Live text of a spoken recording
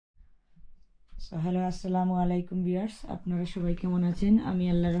So hello আসসালামু আলাইকুম viewers, আপনারা সবাই কেমন আছেন? আমি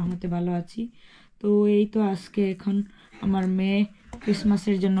আল্লাহর রহমতে ভালো আছি। তো এই তো আজকে এখন আমার মেয়ে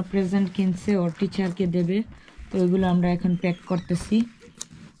ক্রিসমাসের জন্য প্রেজেন্ট কিনছে, ওর টিচারকে দেবে। তো ওইগুলো আমরা এখন প্যাক করতেছি,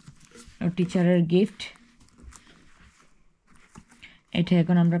 ওর টিচারের গিফট। এটা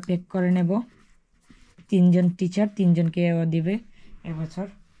এখন আমরা প্যাক করে নেব। 3জন টিচার, 3জনকে ও দিবে এবছর।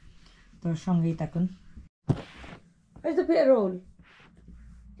 তো সঙ্গেই থাকুন। Where's the roll?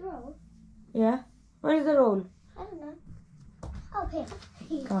 Roll? Yeah. Where is the roll? I don't know. Oh, here.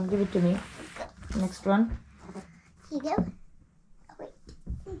 Come on, give it to me. Next one. Here you go. Oh, wait.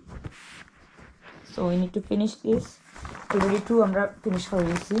 So we need to finish this. Already two আমরা finish করে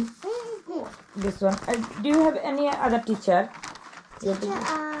দিয়েছি. This one. Do you have any other teacher? Teacher,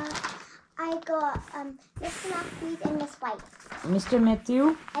 I got Mr. Matthews and Miss White. Mr. Matthew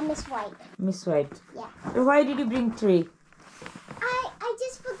And Miss White. Miss White. Yeah. So why did you bring 3? I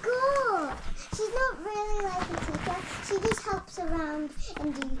just forgot. She's not really like a teacher. She just helps around and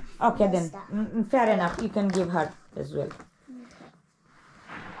do Okay the then. stuff. Fair enough. You can give her as well.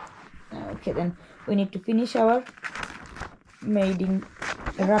 Okay then. We need to finish our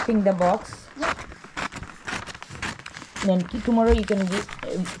wrapping the box. Yep. Then tomorrow you can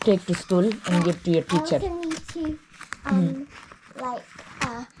take to school and give to your I teacher. also need to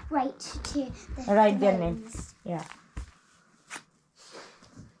write to Write their name. names. Yeah.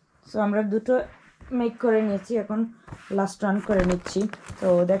 So আমরা দুটো make করে নিয়েছি, এখন last run করে নিচ্ছি। তো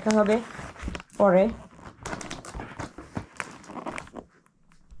দেখা হবে পরে।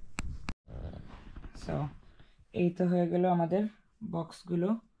 সো এই তো হয়ে গেল আমাদের বক্সগুলো।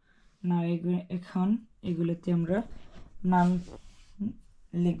 না এখন এগুলোতে আমরা নাম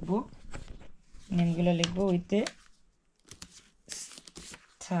লিখবো, নেমগুলো লিখবো উইথ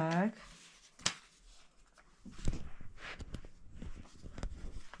ট্যাগ।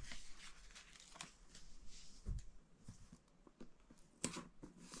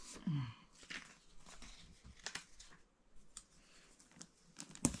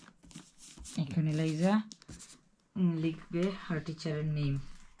 এখানে লাইজা লিখবে হার টিচারের নেম।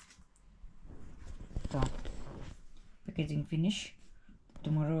 তো প্যাকেজিং ফিনিশ,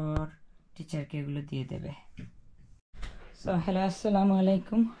 টুমরো টিচারকে এগুলো দিয়ে দেবে। সো হ্যালো আসসালামু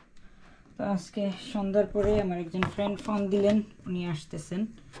আলাইকুম। তো আজকে সন্ধ্যার পরে আমার একজন ফ্রেন্ড ফোন দিলেন, উনি আসতেছেন,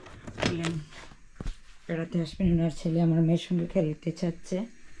 বললেন বেড়াতে আসবেন, ওনার ছেলে আমার মেয়ের সঙ্গে খেলতে চাচ্ছে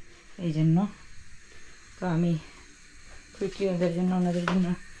এই জন্য। তো আমি কুইকলি ওদের জন্য ওনাদের জন্য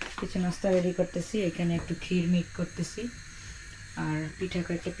কিছু নাস্তা রেডি করতেছি। এখানে একটু ক্ষীর মিট করতেছি, আর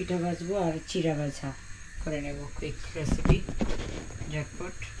কয়েকটা পিঠা ভাজবো, আর চিড়া ভাজা করে নেব। কুইক রেসিপি,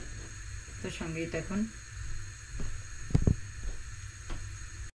 ঝটপট। তো সঙ্গেই তখন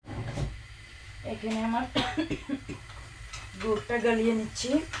এখানে আমার গুড়টা গালিয়ে নিচ্ছি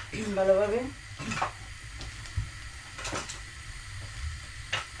ভালোভাবে।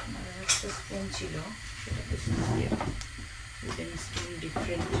 আমার একটা স্পুন ছিল, সেটাকে স্পুন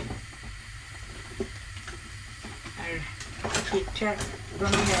ডিফারেন্ট। আর ঠিকঠাক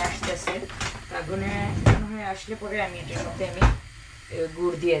ঘন হয়ে আসতেছে, তা ঘন হয়ে আসলে পরে আমি এটার মধ্যে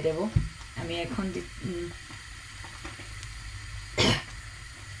গুড় দিয়ে দেব। আমি এখন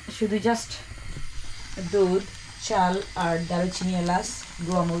শুধু জাস্ট দুধ, চাল আর দারুচিনি, এলাচ,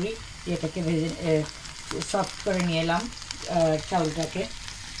 গোয়ামুড়ি এটাকে ভেজে সফট করে নিয়ে এলাম। চাউলটাকে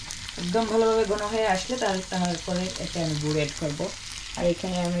একদম ভালোভাবে ঘন হয়ে আসলে তারপরে এটা আমি গুড় অ্যাড করবো। আর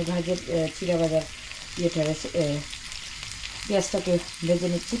এখানে আমি চিড়া ভাজার ইয়েটা পেঁয়াজটাকে ভেজে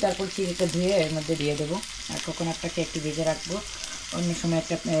নিচ্ছি, তারপর চিড়িটা ধুয়ে এর মধ্যে দিয়ে দেবো। আর কোকোনাটটাকে একটু ভেজে রাখবো অন্য সময়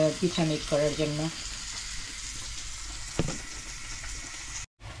একটা পিঠা মেক করার জন্য।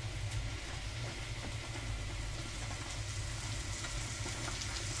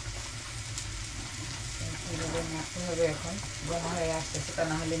 মাখতে হবে, এখন ঘন হয়ে আসতেছে, তা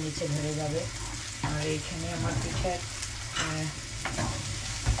না হলে নিচে ধরে যাবে। আর এইখানে আমার পিঠার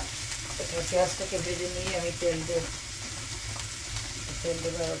পেঁয়াজটাকে ভেজে নিয়ে আমি তেল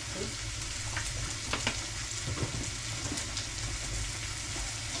দেবো একটু।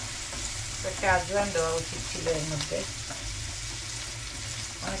 একটা আজওয়ান দেওয়া উচিত ছিল এর মধ্যে।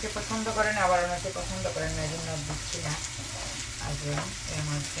 অনেকে পছন্দ করেন, আবার অনেকে পছন্দ করেন না, এই জন্য দিচ্ছি না আজওয়ান এর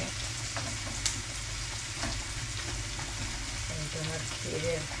মধ্যে। আমার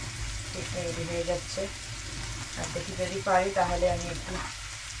ক্ষীরের পিঠা রেডি হয়ে যাচ্ছে। আর দেখি যদি পারি তাহলে আমি একটু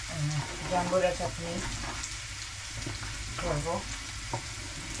জাম্বুরা চাটনি করবো।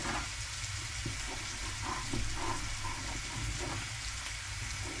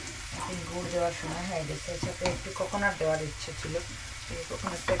 এখন গুড় দেওয়ার সময় হয়ে গেছে, এর সাথে একটু কোকোনাট দেওয়ার ইচ্ছে ছিল।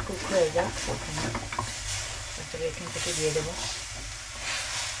 কোকোনাটটা কুক হয়ে যাক, ওখানে তারপরে এখান থেকে দিয়ে দেবো।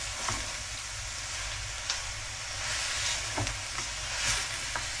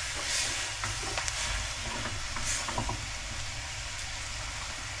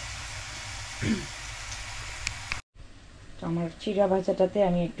 আমার চিড়া ভাজাটাতে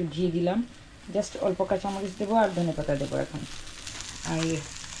আমি একটু ঘি দিলাম, জাস্ট অল্প কাঁচামরিচ দেবো আর ধনেপাতা দেবো এখন। আর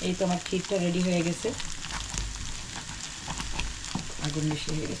এই তো আমার ক্ষীরটা রেডি হয়ে গেছে। আগুন বেশি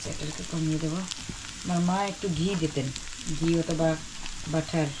হয়ে গেছে, এটাকে কমিয়ে দেবো। আমার মা একটু ঘি দিতেন, ঘি অথবা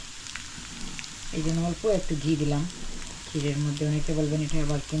বাটার, এই জন্য অল্প একটু ঘি দিলাম ক্ষীরের মধ্যে। অনেকে বলবেন এটা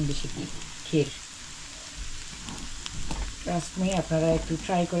আবার কেন বেশি কি ক্ষীর। ট্রাস্ট মি, আপনারা একটু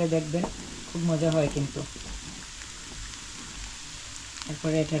ট্রাই করে দেখবেন, খুব মজা হয় কিন্তু।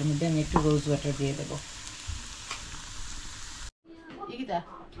 তারপরে এটার মধ্যে আমি একটু রোজ ওয়াটার দিয়ে দেবো।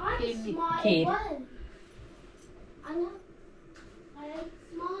 ক্ষীর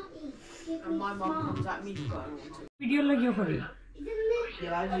My mum comes at me to video লাগিয়ে করি।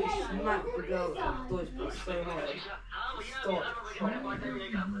 yeah, I just smacked the girl at the toys, but so hard. Stop.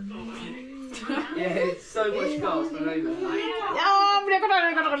 Yeah, it's so much gas for over.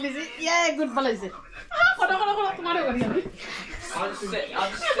 I'll just sit there,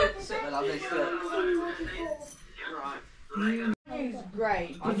 I'll just sit. It's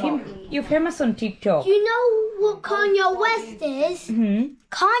great. You're famous on TikTok. You know what Kanye West is?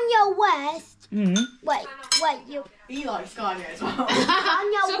 Kanye West. Wait, you. He likes Kanye as well.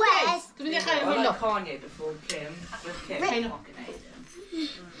 Kanye West. I like Kanye before Kim. With Kim.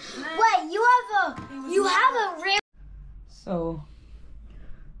 Wait, you have a real. So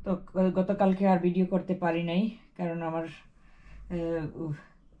তো গতকালকে আর video করতে পারি নাই, কারণ আমার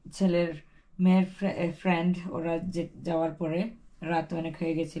ছেলের মেয়ের friend ওরা যাওয়ার পরে রাত অনেক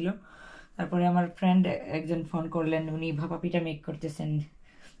হয়ে গেছিল। তারপরে আমার ফ্রেন্ড একজন ফোন করলেন, উনি ভাপা পিঠা মেক করতেছেন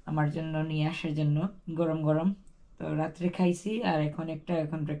আমার জন্য নিয়ে আসার জন্য, গরম গরম। তো রাত্রে খাইছি আর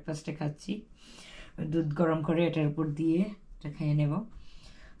এখন ব্রেকফাস্টে খাচ্ছি, দুধ গরম করে এটার উপর দিয়ে এটা খেয়ে নেব।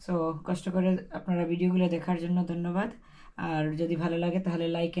 সো কষ্ট করে আপনারা ভিডিওগুলো দেখার জন্য ধন্যবাদ। আর যদি ভালো লাগে তাহলে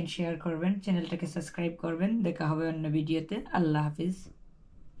লাইক অ্যান্ড শেয়ার করবেন, চ্যানেলটাকে সাবস্ক্রাইব করবেন। দেখা হবে অন্য ভিডিওতে। আল্লাহ হাফিজ।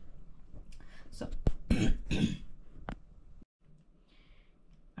 সো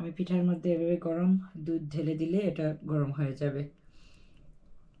আমি পিঠার মধ্যে এভাবে গরম দুধ ঢেলে দিলে এটা গরম হয়ে যাবে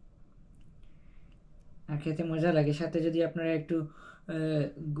আর খেতে মজা লাগে। সাথে যদি আপনারা একটু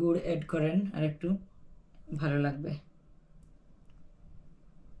গুড় অ্যাড করেন আর একটু ভালো লাগবে।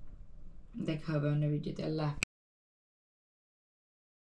 দেখা হবে অন্য ভিডিওতে। আল্লাহ।